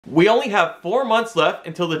We only have 4 months left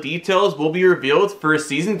until the details will be revealed for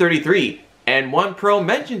Season 33, and one pro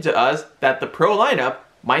mentioned to us that the pro lineup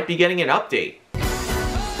might be getting an update.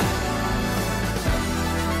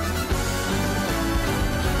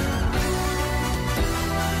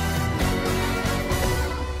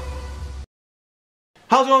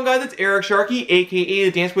 How's it going, guys? It's Eric Sharkey, aka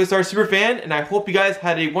the Dance with Stars Superfan, and I hope you guys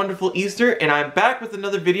had a wonderful Easter, and I'm back with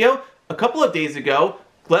another video. A couple of days ago,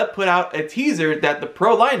 Gleb put out a teaser that the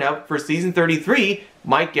pro lineup for Season 33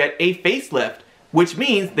 might get a facelift, which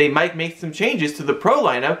means they might make some changes to the pro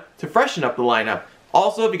lineup to freshen up the lineup.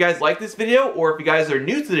 Also, if you guys like this video, or if you guys are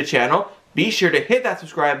new to the channel, be sure to hit that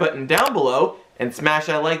subscribe button down below, and smash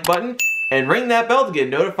that like button, and ring that bell to get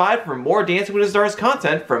notified for more Dancing with the Stars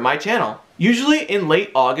content from my channel. Usually in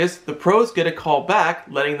late August, the pros get a call back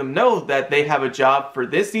letting them know that they have a job for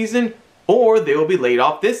this season or they will be laid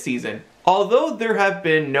off this season. Although there have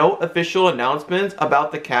been no official announcements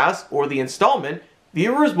about the cast or the installment,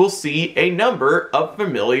 viewers will see a number of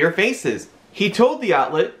familiar faces. He told the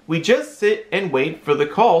outlet, "We just sit and wait for the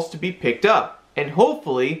calls to be picked up, and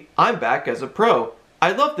hopefully I'm back as a pro.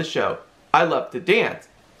 I love the show. I love to dance.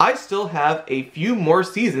 I still have a few more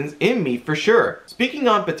seasons in me for sure." Speaking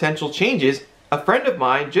on potential changes, a friend of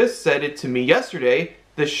mine just said it to me yesterday.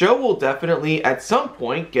 The show will definitely at some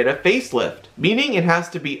point get a facelift, meaning it has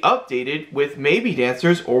to be updated with maybe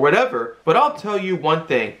dancers or whatever. But I'll tell you one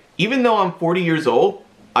thing, even though I'm 40 years old,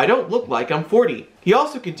 I don't look like I'm 40. He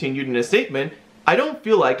also continued in a statement, "I don't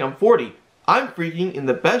feel like I'm 40. I'm freaking in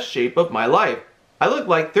the best shape of my life. I look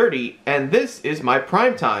like 30 and this is my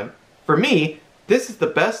prime time. For me, this is the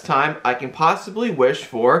best time I can possibly wish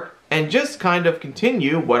for and just kind of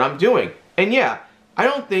continue what I'm doing. And yeah, I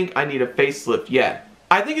don't think I need a facelift yet."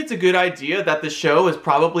 I think it's a good idea that the show is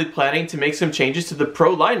probably planning to make some changes to the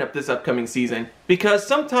pro lineup this upcoming season, because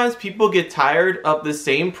sometimes people get tired of the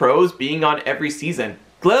same pros being on every season.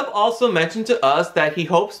 Gleb also mentioned to us that he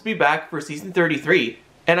hopes to be back for Season 33,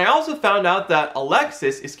 and I also found out that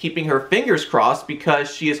Alexis is keeping her fingers crossed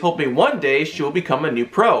because she is hoping one day she will become a new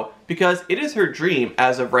pro, because it is her dream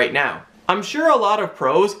as of right now. I'm sure a lot of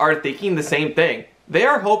pros are thinking the same thing. They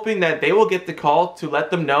are hoping that they will get the call to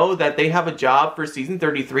let them know that they have a job for Season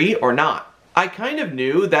 33 or not. I kind of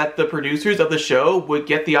knew that the producers of the show would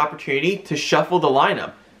get the opportunity to shuffle the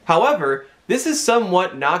lineup. However, this is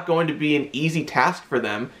somewhat not going to be an easy task for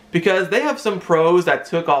them because they have some pros that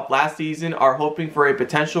took off last season, are hoping for a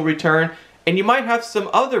potential return, and you might have some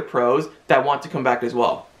other pros that want to come back as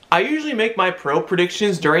well. I usually make my pro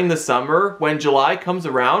predictions during the summer when July comes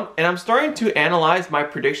around, and I'm starting to analyze my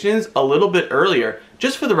predictions a little bit earlier.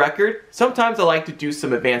 Just for the record, sometimes I like to do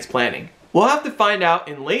some advanced planning. We'll have to find out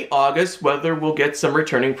in late August whether we'll get some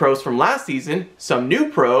returning pros from last season, some new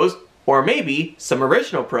pros, or maybe some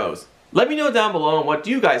original pros. Let me know down below, and what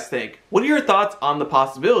do you guys think? What are your thoughts on the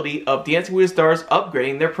possibility of Dancing with the Stars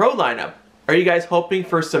upgrading their pro lineup? Are you guys hoping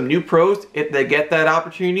for some new pros if they get that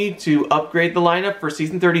opportunity to upgrade the lineup for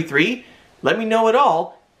Season 33? Let me know it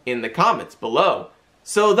all in the comments below.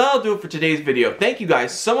 So that'll do it for today's video. Thank you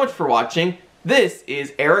guys so much for watching. This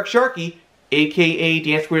is Eric Sharkey, aka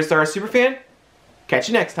Dance with the Stars Superfan. Catch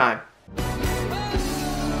you next time.